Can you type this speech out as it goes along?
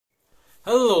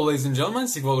Hello ladies and gentlemen,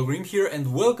 Sigvalo Grim here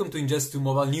and welcome to Ingest 2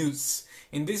 Mobile News.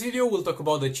 In this video we'll talk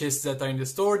about the chests that are in the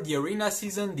store, the arena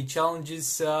season, the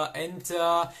challenges and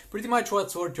pretty much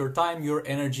what's worth your time, your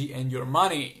energy and your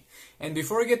money. And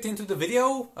before we get into the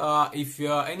video, if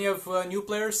any of new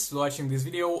players watching this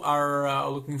video are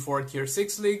looking for a tier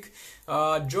 6 league,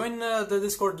 join the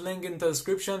Discord link in the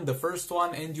description, the first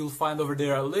one, and you'll find over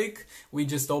there a link. We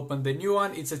just opened the new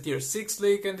one. It's a tier 6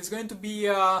 league and it's going to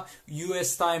be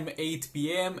US time 8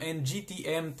 PM and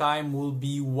GTM time will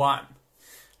be 1.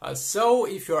 So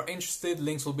if you are interested,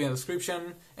 links will be in the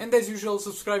description, and as usual,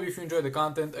 subscribe if you enjoy the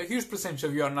content. A huge percentage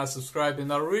of you are not subscribed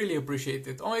and I really appreciate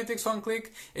it. Only takes one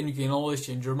click and you can always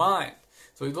change your mind.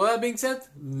 So with all that being said,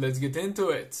 let's get into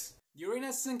it. The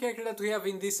arena season character that we have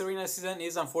in this arena season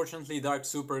is unfortunately Dark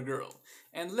Supergirl.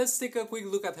 And let's take a quick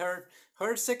look at her.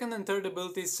 Her second and third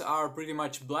abilities are pretty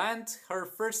much bland. Her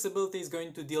first ability is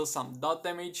going to deal some dot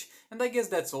damage, and I guess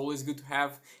that's always good to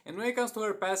have. And when it comes to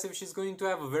her passive, she's going to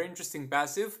have a very interesting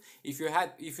passive. If you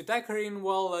tag her in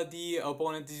while the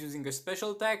opponent is using a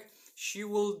special attack, she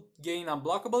will gain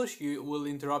unblockable, she will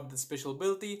interrupt the special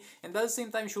ability, and at the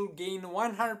same time she will gain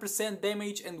 100%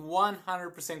 damage and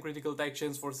 100% critical attack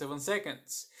chance for 7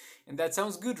 seconds. And that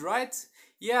sounds good, right?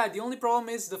 Yeah, the only problem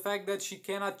is the fact that she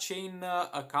cannot chain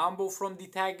a combo from the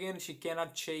tag-in, she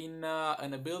cannot chain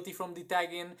an ability from the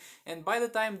tag-in, and by the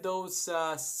time those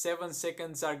 7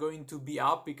 seconds are going to be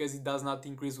up, because it does not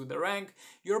increase with the rank,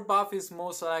 your buff is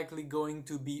most likely going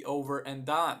to be over and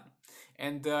done.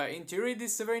 And in theory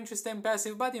this is a very interesting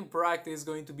passive, but in practice it's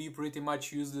going to be pretty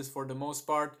much useless for the most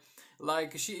part.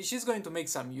 Like, she's going to make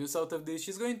some use out of this,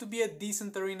 she's going to be a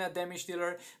decent arena damage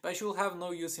dealer, but she will have no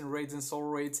use in raids and soul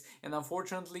raids, and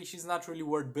unfortunately she's not really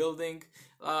worth building.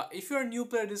 If you're a new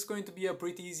player, this is going to be a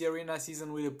pretty easy arena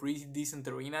season with a pretty decent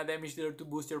arena damage dealer to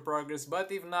boost your progress,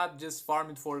 but if not, just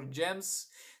farm it for gems.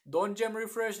 Don't gem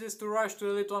refresh this to rush to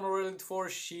Elite 1 or Elite 4,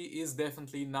 she is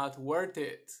definitely not worth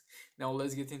it. Now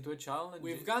let's get into a challenge.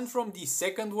 We've gone from the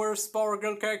second worst Power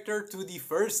Girl character to the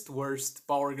first worst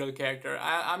Power Girl character.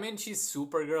 I mean, she's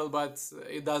Supergirl, but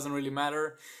it doesn't really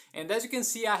matter. And as you can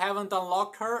see, I haven't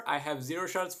unlocked her. I have 0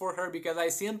 shards for her because I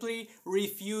simply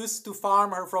refuse to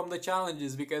farm her from the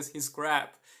challenges because he's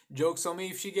crap. Joke's on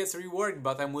me if she gets reworked,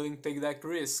 but I'm willing to take that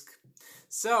risk.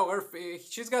 So,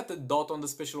 she's got the dot on the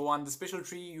special one. The special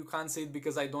tree, you can't see it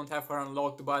because I don't have her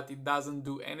unlocked, but it doesn't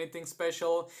do anything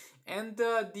special. And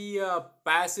the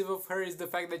passive of her is the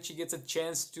fact that she gets a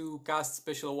chance to cast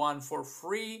special one for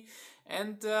free.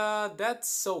 And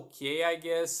that's okay, I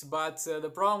guess, but the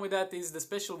problem with that is the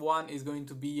special one is going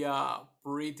to be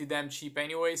pretty damn cheap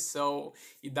anyway, so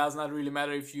it does not really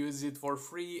matter if you use it for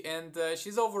free, and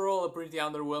she's overall a pretty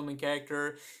underwhelming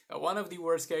character, one of the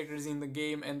worst characters in the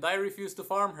game, and I refuse to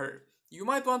farm her. You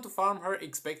might want to farm her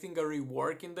expecting a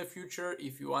rework in the future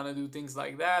if you want to do things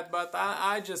like that, but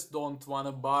I just don't want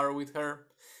to bother with her.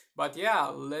 But yeah,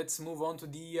 let's move on to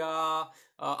the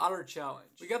other challenge.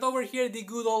 We got over here the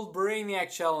good old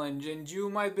Brainiac challenge, and you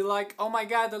might be like, oh my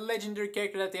god, a legendary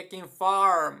character that I can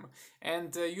farm.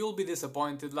 And you'll be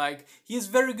disappointed. Like, he's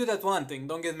very good at one thing,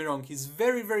 don't get me wrong, he's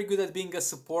very good at being a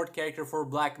support character for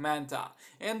Black Manta,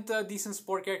 and a decent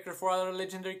support character for other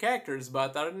legendary characters,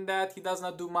 but other than that, he does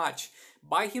not do much.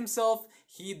 By himself,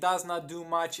 he does not do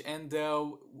much, and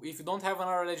if you don't have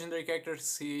another legendary character,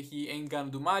 he ain't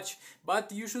gonna do much,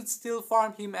 but you should still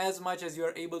farm him as much as you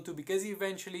are able to, because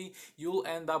eventually you'll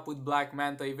end up with Black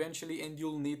Manta eventually, and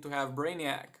you'll need to have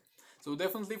Brainiac. So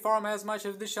definitely farm as much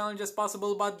of this challenge as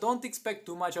possible, but don't expect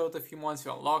too much out of him once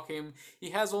you unlock him. He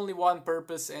has only one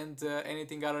purpose, and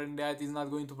anything other than that is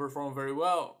not going to perform very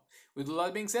well. With all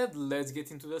that being said, let's get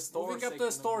into the store. Moving up to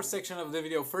the store section of the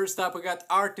video, first up we got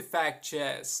Artifact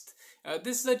Chest.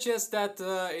 This is a chest that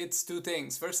it's two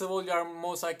things. First of all, you are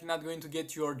most likely not going to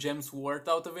get your gems worth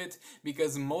out of it,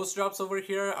 because most drops over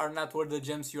here are not worth the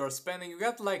gems you are spending. You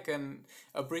got like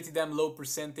a pretty damn low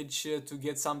percentage to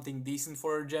get something decent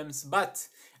for your gems, but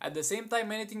at the same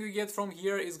time, anything you get from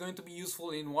here is going to be useful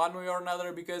in one way or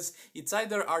another, because it's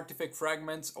either artifact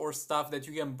fragments or stuff that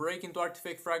you can break into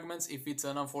artifact fragments if it's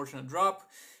an unfortunate drop,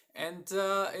 and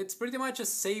it's pretty much a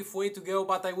safe way to go,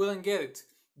 but I wouldn't get it,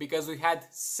 because we had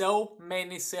so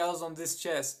many sales on this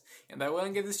chest, and I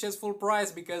wouldn't get this chest full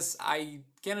price because I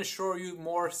can assure you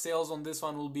more sales on this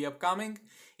one will be upcoming.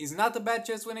 It's not a bad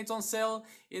chest when it's on sale,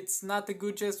 it's not a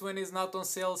good chest when it's not on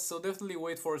sale, so definitely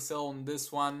wait for a sale on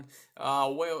this one.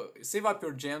 Well, save up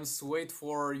your gems, wait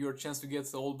for your chance to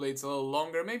get the old blades a little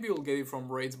longer, maybe you'll get it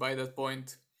from raids by that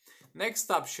point.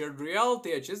 Next up, Shared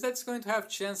Reality, a chest that's going to have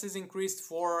chances increased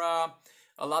for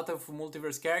a lot of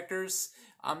multiverse characters.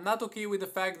 I'm not okay with the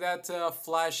fact that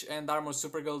Flash and Armor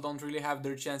Supergirl don't really have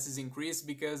their chances increased,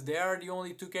 because they are the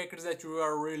only two characters that you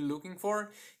are really looking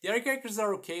for. The other characters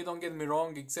are okay, don't get me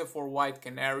wrong, except for White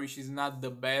Canary. She's not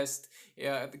the best.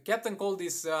 Captain Cold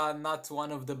is not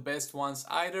one of the best ones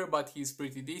either, but he's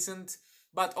pretty decent.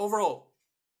 But overall,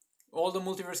 all the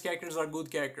multiverse characters are good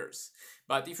characters.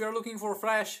 But if you're looking for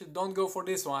Flash, don't go for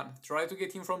this one. Try to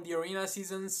get him from the Arena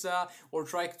seasons or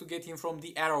try to get him from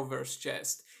the Arrowverse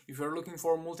chest. If you're looking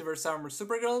for Multiverse Armor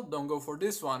Supergirl, don't go for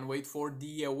this one. Wait for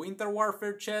the Winter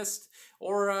Warfare chest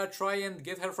or try and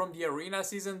get her from the Arena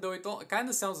season, though it kind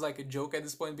of sounds like a joke at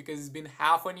this point because it's been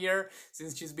half a year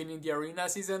since she's been in the Arena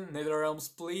season.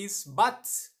 NetherRealms, please. But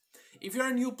if you're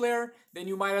a new player, then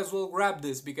you might as well grab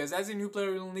this, because as a new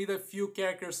player you'll need a few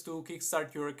characters to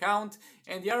kickstart your account,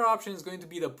 and the other option is going to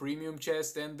be the premium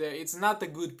chest, and it's not a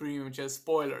good premium chest,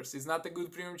 spoilers, it's not a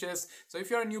good premium chest. So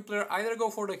if you're a new player, either go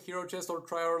for the hero chest or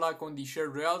try your luck on the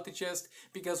shared reality chest,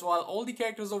 because while all the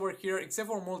characters over here, except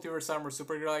for Multiverse Armor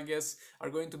Supergirl I guess,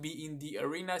 are going to be in the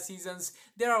Arena seasons,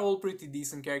 they are all pretty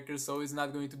decent characters, so it's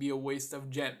not going to be a waste of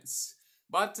gems.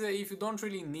 But if you don't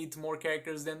really need more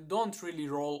characters, then don't really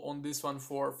roll on this one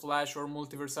for Flash or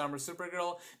Multiverse Armor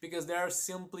Supergirl, because there are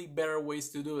simply better ways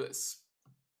to do this.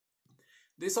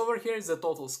 This over here is a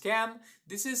total scam.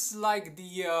 This is like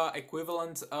the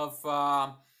equivalent of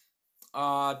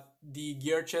the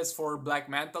gear chest for Black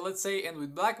Manta, let's say, and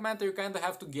with Black Manta you kind of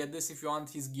have to get this if you want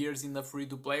his gears in a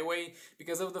free-to-play way,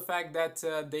 because of the fact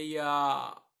that they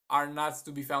are not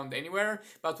to be found anywhere.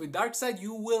 But with Darkseid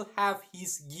you will have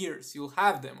his gears, you'll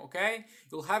have them, okay?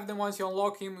 You'll have them once you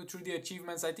unlock him through the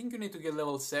achievements. I think you need to get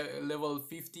level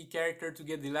 50 character to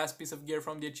get the last piece of gear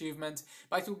from the achievement,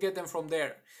 but you'll get them from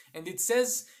there. And it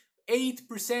says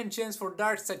 8% chance for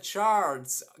Darkseid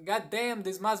shards. God damn,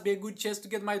 this must be a good chest to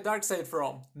get my Darkseid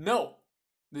from. No!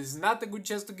 This is not a good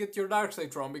chance to get your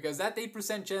Darkseid from, because that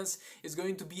 8% chance is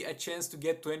going to be a chance to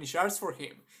get 20 shards for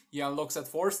him. He unlocks at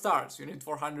 4 stars, you need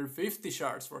 450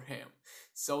 shards for him.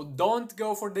 So don't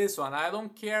go for this one. I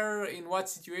don't care in what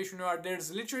situation you are,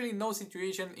 there's literally no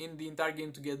situation in the entire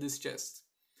game to get this chest.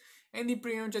 And the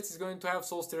premium chest is going to have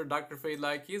Soulstealer Dr. Fate.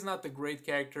 Like, he's not a great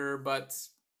character, but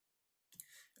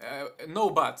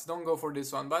no buts, don't go for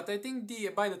this one. But I think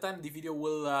by the time the video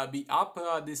will be up,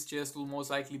 this chest will most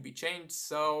likely be changed,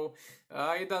 so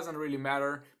it doesn't really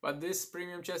matter. But this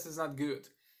premium chest is not good.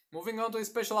 Moving on to his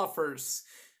special offers.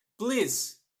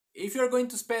 Please, if you're going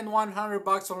to spend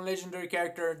 $100 on a legendary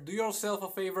character, do yourself a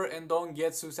favor and don't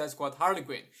get Suicide Squad Harley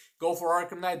Quinn. Go for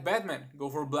Arkham Knight Batman, go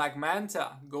for Black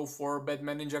Manta, go for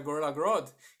Batman Ninja Gorilla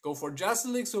Grodd, go for Justice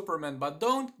League Superman, but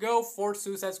don't go for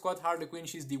Suicide Squad Harley Quinn.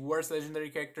 She's the worst legendary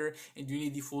character and you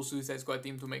need the full Suicide Squad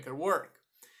team to make her work.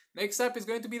 Next up is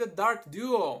going to be the Dark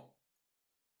Duo.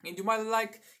 And you might be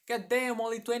like, god damn,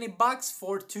 only $20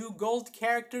 for 2 gold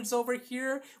characters over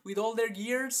here with all their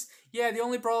gears? Yeah, the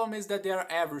only problem is that they are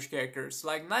average characters.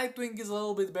 Like, Nightwing is a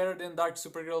little bit better than Dark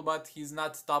Supergirl, but he's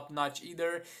not top notch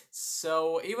either.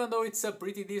 So even though it's a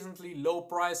pretty decently low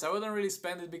price, I wouldn't really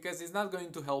spend it because it's not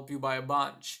going to help you by a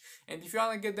bunch. And if you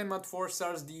want to get them at 4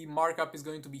 stars, the markup is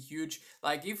going to be huge.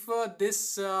 Like, if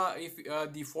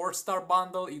the 4-star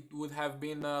bundle, it would have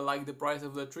been like the price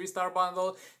of the 3-star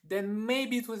bundle, then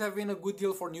maybe it would have been a good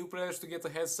deal for new players to get a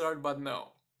head start, but no.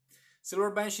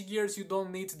 Silver Banshee gears you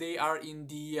don't need, they are in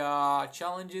the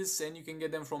challenges and you can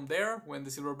get them from there when the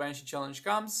Silver Banshee challenge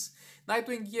comes.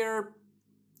 Nightwing gear,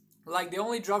 like, they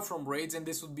only drop from raids and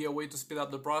this would be a way to speed up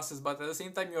the process, but at the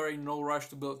same time you are in no rush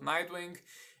to build Nightwing.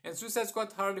 And Suicide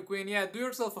Squad Harley Quinn, yeah, do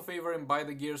yourself a favor and buy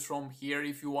the gears from here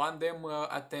if you want them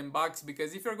at $10,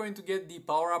 because if you're going to get the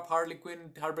power up Harley Quinn,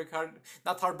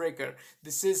 not Heartbreaker,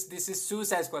 this is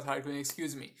Suicide Squad Harley Quinn,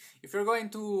 excuse me. If you're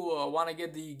going to want to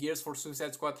get the gears for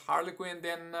Suicide Squad Harley Quinn,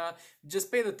 then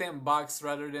just pay the $10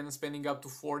 rather than spending up to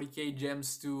 40k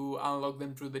gems to unlock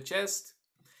them through the chest.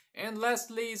 And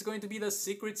lastly is going to be the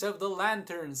Secrets of the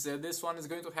Lanterns. This one is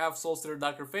going to have Soulstealer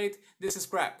Dr. Fate. This is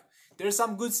crap. There's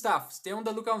some good stuff. Stay on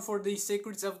the lookout for the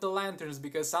Secrets of the Lanterns,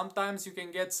 because sometimes you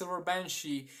can get Silver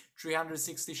Banshee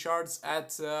 360 shards at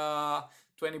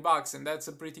 $20 and that's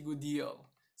a pretty good deal.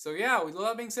 So yeah, with all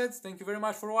that being said, thank you very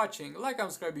much for watching. Like and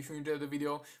subscribe if you enjoyed the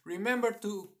video. Remember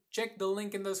to check the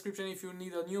link in the description if you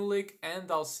need a new link,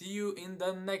 and I'll see you in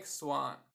the next one.